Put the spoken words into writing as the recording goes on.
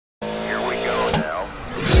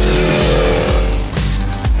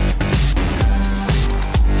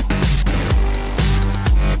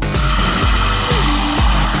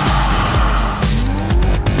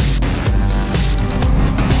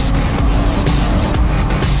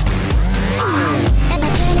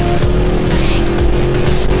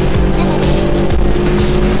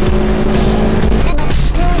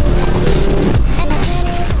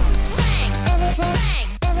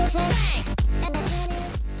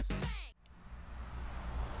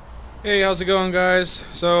Hey, how's it going, guys?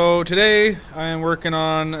 So today I am working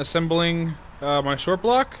on assembling my short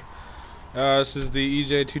block. This is the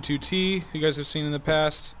EJ22T you guys have seen in the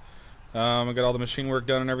past. I got all the machine work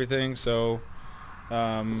done and everything, so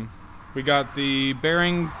we got the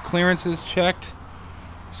bearing clearances checked.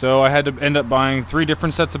 So I had to end up buying 3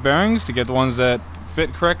 different sets of bearings to get the ones that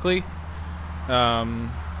fit correctly.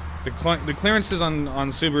 The clearances on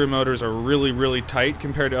Subaru motors are really tight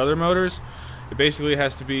compared to other motors. It basically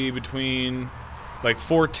has to be between like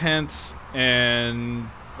 4/10 and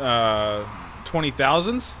 20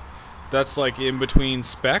 thousandths. That's like in between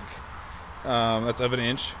spec. That's of an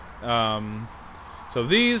inch. So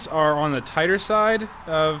these are on the tighter side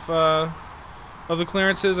of the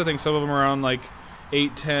clearances. I think some of them are around like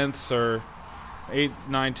 8/10 or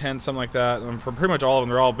 8/9/10, something like that. For pretty much all of them,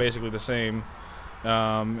 they're all basically the same.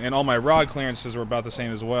 And all my rod clearances are about the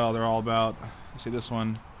same as well. They're all about, let's see, this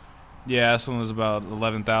one. Yeah, this one was about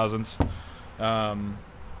 11 thousandths. But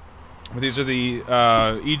these are the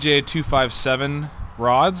EJ257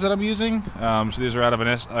 rods that I'm using. So these are out of an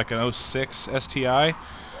 '06 STI,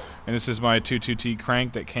 and this is my 22T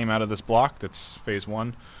crank that came out of this block. That's phase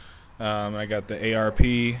 1. I got the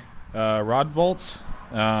ARP rod bolts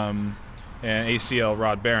and ACL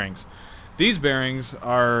rod bearings. These bearings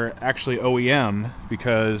are actually OEM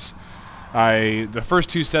because the first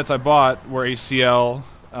 2 sets I bought were ACL.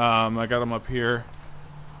 I got them up here,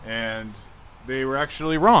 and they were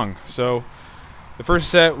actually wrong. So the first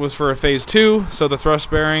set was for a phase 2, so the thrust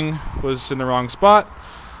bearing was in the wrong spot,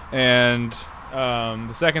 and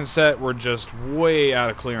the second set were just way out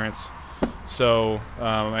of clearance. So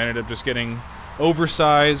I ended up just getting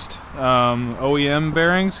oversized OEM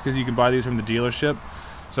bearings because you can buy these from the dealership.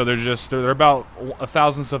 So they're about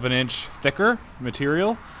 1/1000th of an inch thicker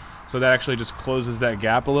material, so that actually just closes that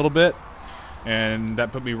gap a little bit. And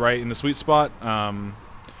that put me right in the sweet spot.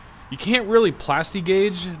 You can't really plasti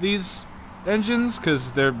gauge these engines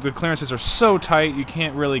because the clearances are so tight. You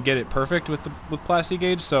can't really get it perfect with plasti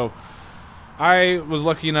gauge. So I was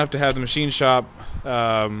lucky enough to have the machine shop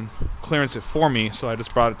clearance it for me. So I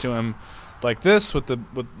just brought it to him like this with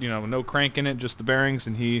no crank in it, just the bearings,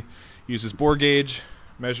 and he used his bore gauge,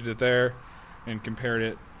 measured it there, and compared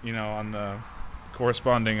it, on the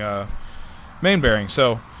corresponding main bearing.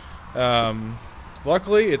 So.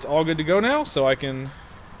 Luckily, it's all good to go now, so I can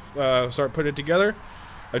start putting it together.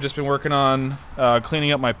 I've just been working on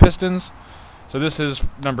cleaning up my pistons. So this is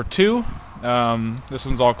number 2. This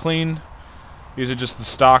one's all clean. These are just the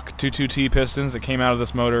stock 22T pistons that came out of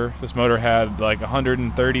this motor. This motor had like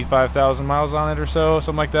 135,000 miles on it or so,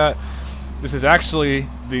 something like that. This is actually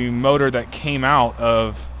the motor that came out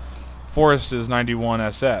of Forrest's 91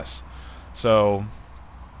 SS. So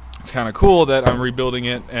it's kind of cool that I'm rebuilding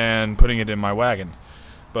it and putting it in my wagon.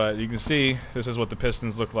 But you can see this is what the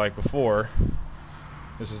pistons looked like before.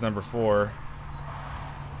 This is number 4.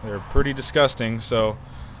 They're pretty disgusting, so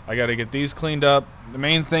I got to get these cleaned up. The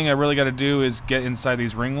main thing I really got to do is get inside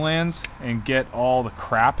these ringlands and get all the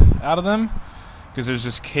crap out of them, because there's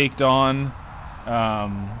just caked on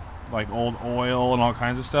like old oil and all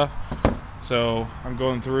kinds of stuff. So I'm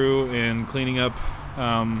going through and cleaning up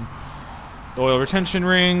the oil retention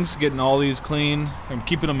rings, getting all these clean, and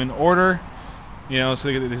keeping them in order. So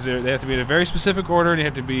they have to be in a very specific order, and you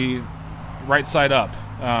have to be right side up.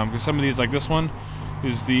 Because some of these, like this one,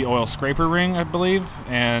 is the oil scraper ring, I believe,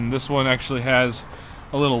 and this one actually has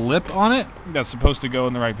a little lip on it that's supposed to go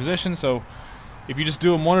in the right position. So if you just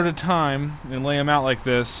do them one at a time and lay them out like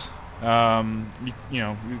this, you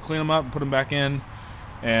clean them up and put them back in,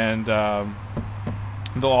 and they'll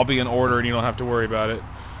all be in order, and you don't have to worry about it.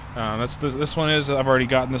 This one is, I've already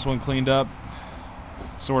gotten this one cleaned up,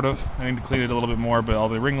 sort of. I need to clean it a little bit more, but all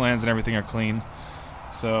the ringlands and everything are clean.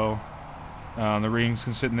 So the rings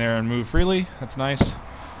can sit in there and move freely. That's nice. So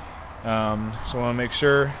I want to make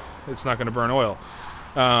sure it's not going to burn oil.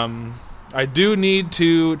 I do need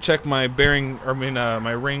to check my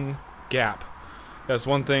my ring gap. That's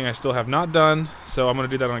one thing I still have not done, so I'm going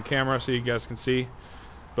to do that on camera so you guys can see.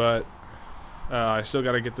 But I still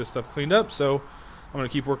got to get this stuff cleaned up, so I'm going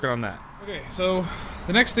to keep working on that. Okay, so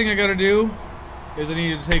the next thing I got to do is I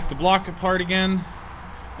need to take the block apart again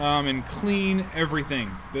and clean everything.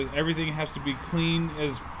 Everything has to be clean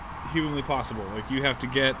as humanly possible. Like, you have to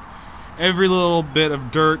get every little bit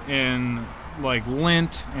of dirt and like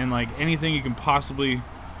lint and like anything you could possibly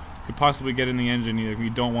get in the engine. You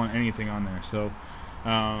don't want anything on there. So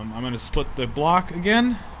I'm going to split the block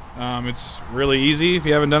again. It's really easy if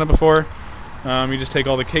you haven't done it before. You just take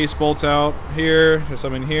all the case bolts out here. There's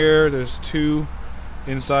some in here. There's 2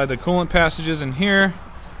 inside the coolant passages in here.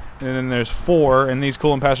 And then there's 4, and these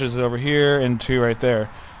coolant passages over here, and 2 right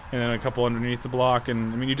there. and then a couple underneath the block,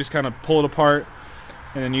 and I mean you just kind of pull it apart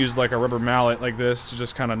and then use like a rubber mallet like this to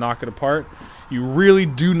just kind of knock it apart. You really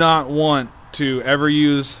do not want to ever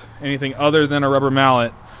use anything other than a rubber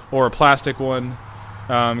mallet or a plastic one,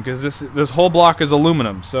 because this whole block is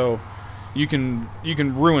aluminum, so you can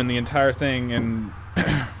ruin the entire thing and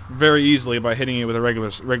very easily by hitting it with a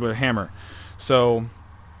regular hammer. So,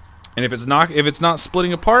 and if it's not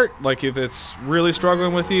splitting apart, like if it's really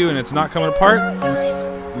struggling with you and it's not coming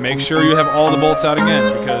apart, make sure you have all the bolts out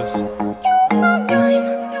again, because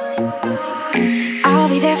I'll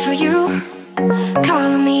be there for you,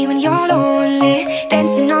 calling me when you're lonely,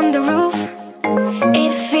 dancing on the roof.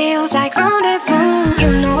 It feels like rendezvous.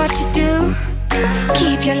 You know what to do.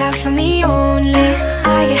 Keep your love for me only.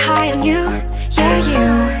 I get high on you, yeah you.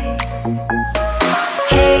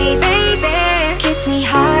 Hey baby, kiss me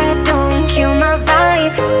hard, don't kill my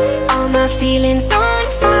vibe. All my feelings on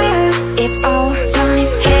fire, it's all time.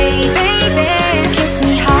 Hey baby, kiss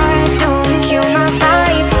me hard, don't kill my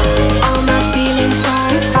vibe. All my feelings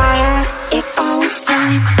on fire, it's all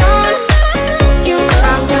time. Don't you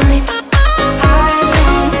cry time. Hard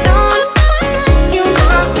don't you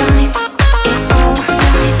cry time. It's all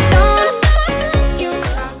time. Don't you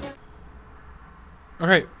cry.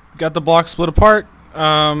 okay, got the block split apart.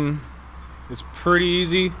 It's pretty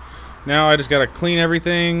easy. Now I just gotta clean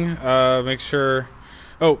everything, make sure.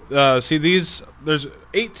 See these, there's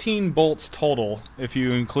 18 bolts total if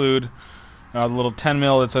you include the little 10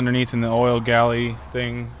 mil that's underneath in the oil galley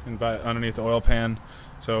thing and underneath the oil pan.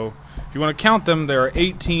 So if you want to count them, there are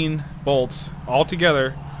 18 bolts all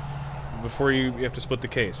together before you have to split the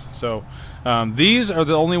case. So these are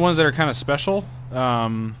the only ones that are kind of special.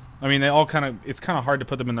 I mean, they all it's kind of hard to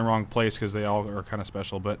put them in the wrong place because they all are kind of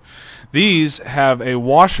special, but these have a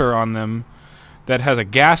washer on them that has a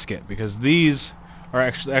gasket, because these are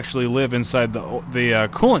actually live inside the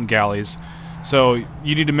coolant galleys. So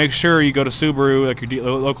you need to make sure you go to Subaru, like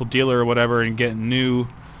your local dealer or whatever, and get new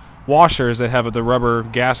washers that have the rubber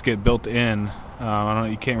gasket built in. I don't know,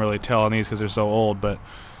 you can't really tell on these because they're so old, but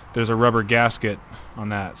there's a rubber gasket on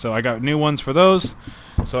that. So I got new ones for those.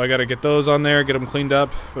 So I got to get those on there, get them cleaned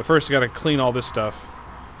up. But first I got to clean all this stuff.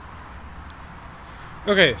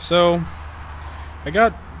 Okay, so I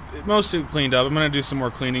got it mostly cleaned up. I'm going to do some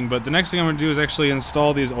more cleaning, but the next thing I'm going to do is actually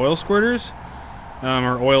install these oil squirters,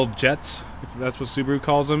 or oil jets, if that's what Subaru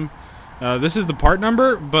calls them. This is the part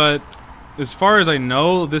number, but as far as I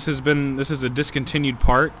know, this is a discontinued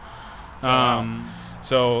part.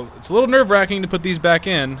 So it's a little nerve-wracking to put these back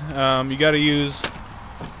in. You got to use,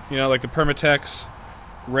 like the Permatex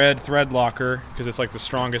red thread locker, because it's like the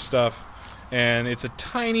strongest stuff, and it's a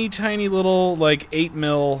tiny little like 8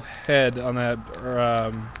 mil head on that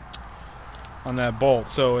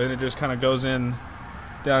bolt. So, and it just kind of goes in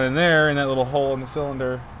down in there in that little hole in the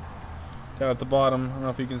cylinder down at the bottom. I don't know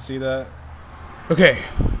if you can see that. Okay,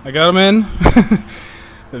 I got them in.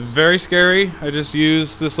 It's very scary. I just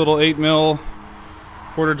used this little 8 mil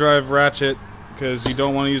quarter drive ratchet because you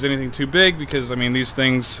don't want to use anything too big, because I mean these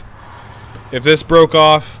things, if this broke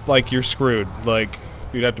off, like, you're screwed. Like,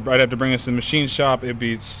 I'd have to bring this to the machine shop. It'd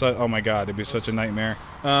be oh my god, it'd be such a nightmare.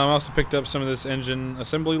 I also picked up some of this engine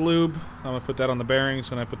assembly lube. I'm gonna put that on the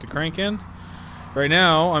bearings when I put the crank in. Right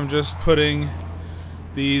now I'm just putting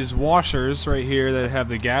these washers right here that have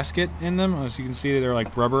the gasket in them. As you can see, they're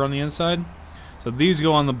like rubber on the inside. So these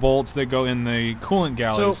go on the bolts that go in the coolant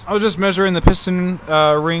galleys. So I was just measuring the piston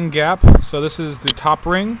ring gap. So this is the top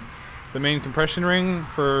ring, the main compression ring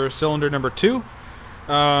for cylinder number 2.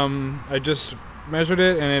 I just measured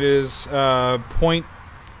it, and it is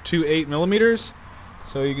 0.28 millimeters.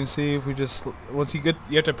 So you can see, if we just, you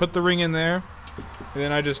have to put the ring in there, and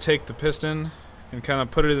then I just take the piston and kind of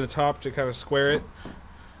put it in the top to kind of square it,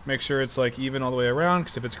 make sure it's like even all the way around,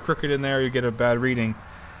 because if it's crooked in there you get a bad reading.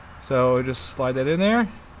 So just slide that in there,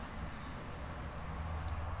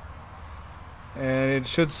 and it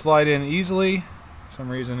should slide in easily. For some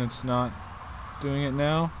reason it's not doing it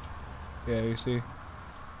now. Yeah, you see.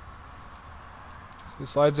 So it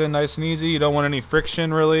slides in nice and easy. You don't want any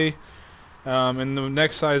friction really. And the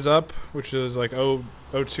next size up, which is like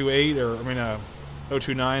 0.28 or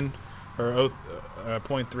 0.29 or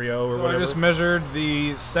 0.30 or whatever. I just measured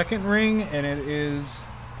the second ring, and it is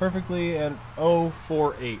perfectly at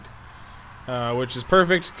 0.48, which is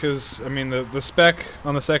perfect because I mean the spec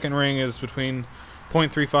on the second ring is between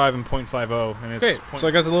 0.35 and 0.50, and it's okay. So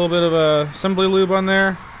I got a little bit of assembly lube on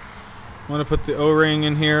there. I'm going to put the O-ring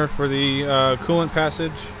in here for the coolant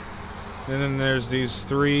passage, and then there's these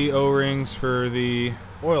 3 O-rings for the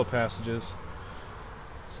oil passages.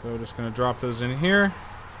 So I'm just going to drop those in here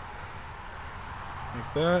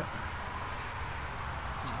like that.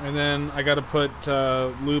 And then I got to put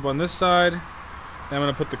lube on this side. And I'm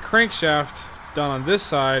going to put the crankshaft down on this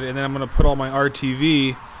side, and then I'm going to put all my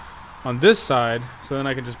RTV on this side, so then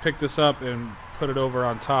I can just pick this up and put it over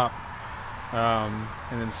on top, and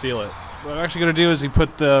then seal it. What I'm actually going to do is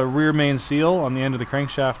put the rear main seal on the end of the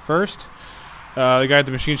crankshaft first. The guy at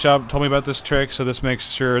the machine shop told me about this trick, so this makes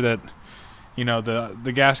sure that, you know,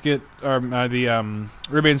 the gasket or the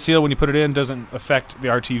rear main seal, when you put it in, doesn't affect the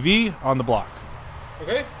RTV on the block.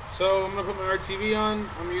 Okay, so I'm going to put my RTV on.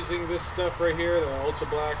 I'm using this stuff right here, the ultra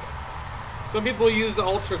black. Some people use the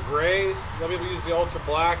ultra grays, some people use the ultra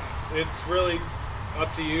black. It's really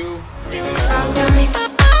up to you.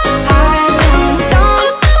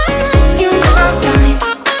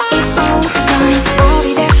 I'll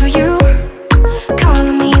be there for you,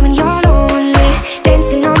 calling me when you're lonely,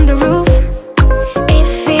 dancing on the roof. It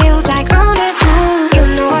feels like rendezvous. You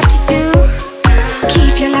know what to do.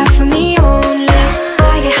 Keep your love for me only.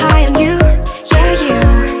 I get high on you, yeah, you.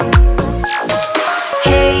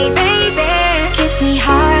 Hey baby, kiss me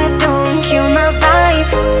hard, don't kill my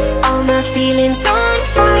vibe. All my feelings on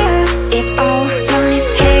fire, it's all time.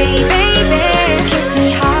 Hey baby, kiss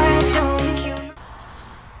me hard, don't kill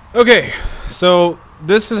my... Okay, so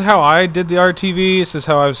this is how I did the RTV. This is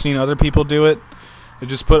how I've seen other people do it. You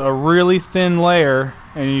just put a really thin layer,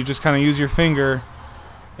 and you just kind of use your finger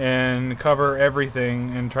and cover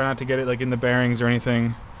everything, and try not to get it like in the bearings or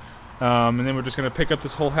anything. And then we're just going to pick up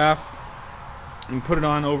this whole half and put it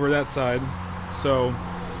on over that side. So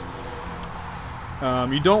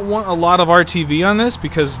you don't want a lot of RTV on this,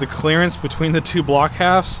 because the clearance between the two block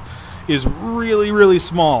halves is really, really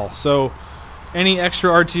small. So any extra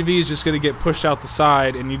RTV is just going to get pushed out the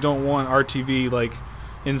side, and you don't want RTV like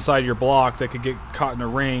inside your block that could get caught in a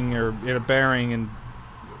ring or in a bearing and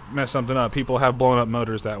mess something up. People have blown up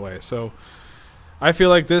motors that way. So I feel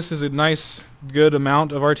like this is a nice, good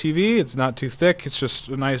amount of RTV. It's not too thick. It's just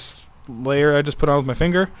a nice layer I just put on with my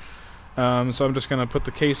finger. So I'm just going to put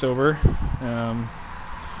the case over and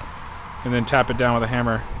then tap it down with a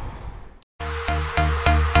hammer.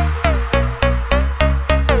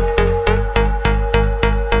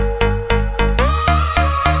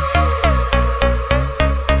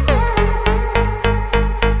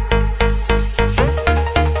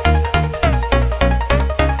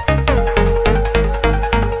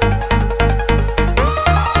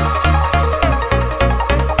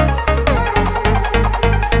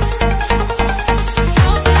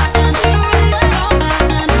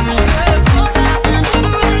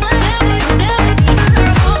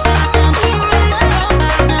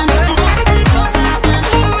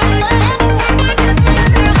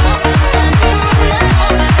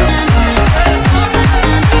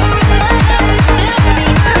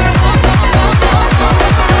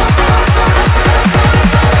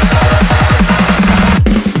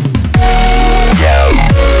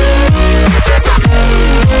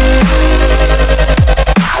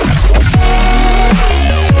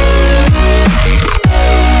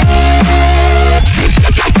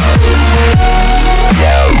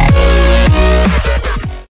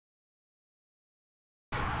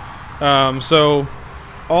 So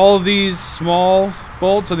all of these small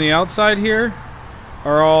bolts on the outside here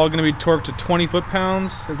are all going to be torqued to 20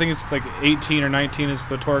 foot-pounds. I think it's like 18 or 19 is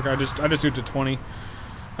the torque. I just do it to 20.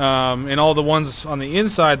 And all the ones on the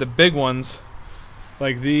inside, the big ones,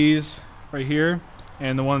 like these right here,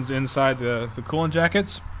 and the ones inside the coolant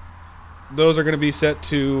jackets, those are going to be set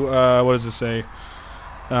to what does it say?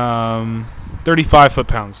 35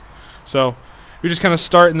 foot-pounds. So you just kind of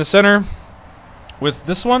start in the center with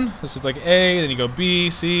this one. This is like A, then you go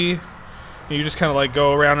B, C, and you just kind of like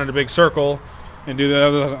go around in a big circle and do the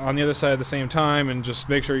other on the other side at the same time, and just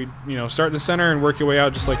make sure you start in the center and work your way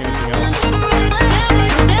out just like anything else.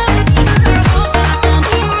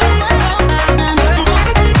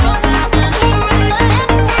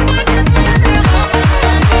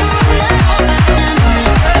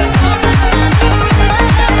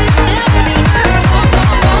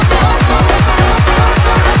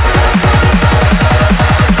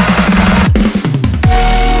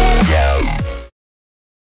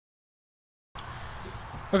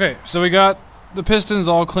 Okay, so we got the pistons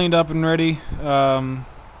all cleaned up and ready.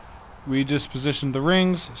 We just positioned the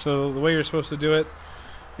rings. So the way you're supposed to do it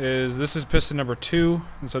is, this is piston number 2,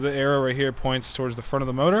 and so the arrow right here points towards the front of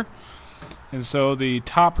the motor, and so the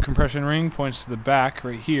top compression ring points to the back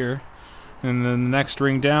right here, and then the next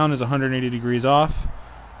ring down is 180 degrees off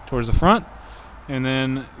towards the front. And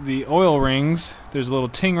then the oil rings, there's a little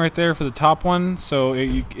ting right there for the top one, so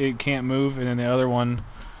it can't move, and then the other one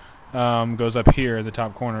goes up here in the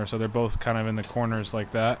top corner, so they're both kind of in the corners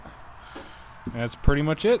like that. And that's pretty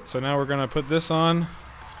much it. So now we're going to put this on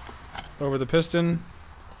over the piston,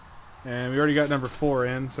 and we already got number 4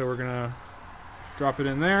 in, so we're gonna drop it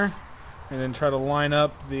in there, and then try to line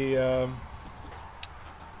up the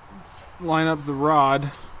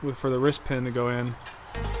rod for the wrist pin to go in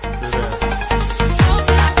through there.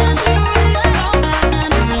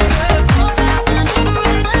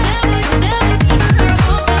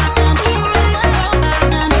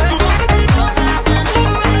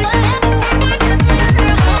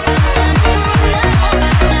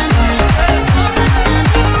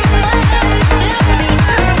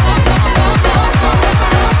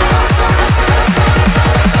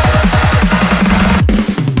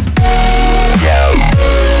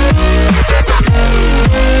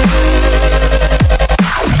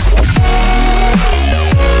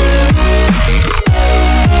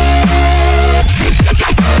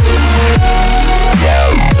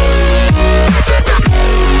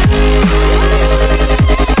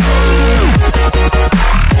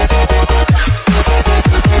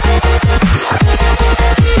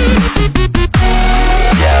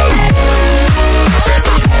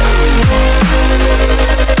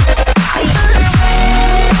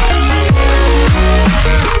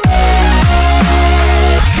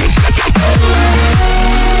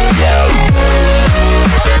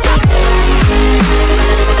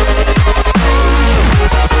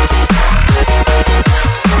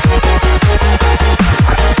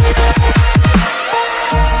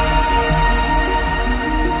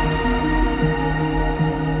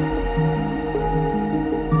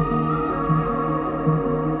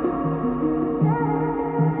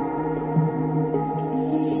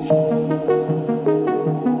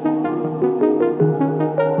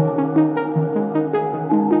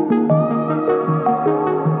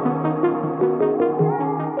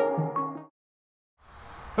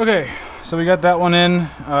 Okay, so we got that one in.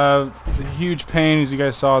 It's a huge pain, as you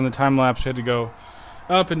guys saw in the time lapse. You had to go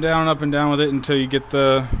up and down with it until you get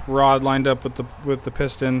the rod lined up with the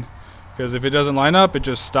piston. Because if it doesn't line up, it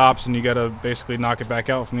just stops, and you got to basically knock it back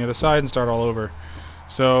out from the other side and start all over.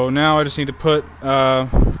 So now I just need to put my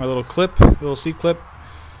little C-clip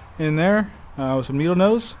in there with some needle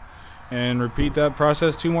nose, and repeat that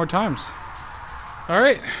process 2 more times. All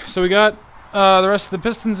right, so we got the rest of the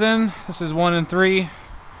pistons in. This is 1 and 3.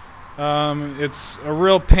 It's a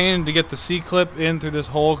real pain to get the C-clip in through this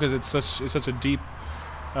hole because it's such a deep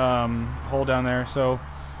hole down there. So,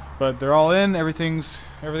 but they're all in. Everything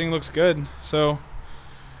looks good. So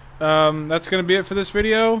that's gonna be it for this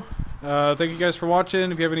video. Thank you guys for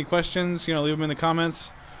watching. If you have any questions, leave them in the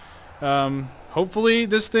comments. Hopefully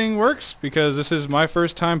this thing works, because this is my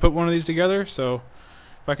first time putting one of these together. So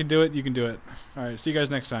if I can do it, you can do it. All right, see you guys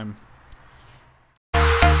next time.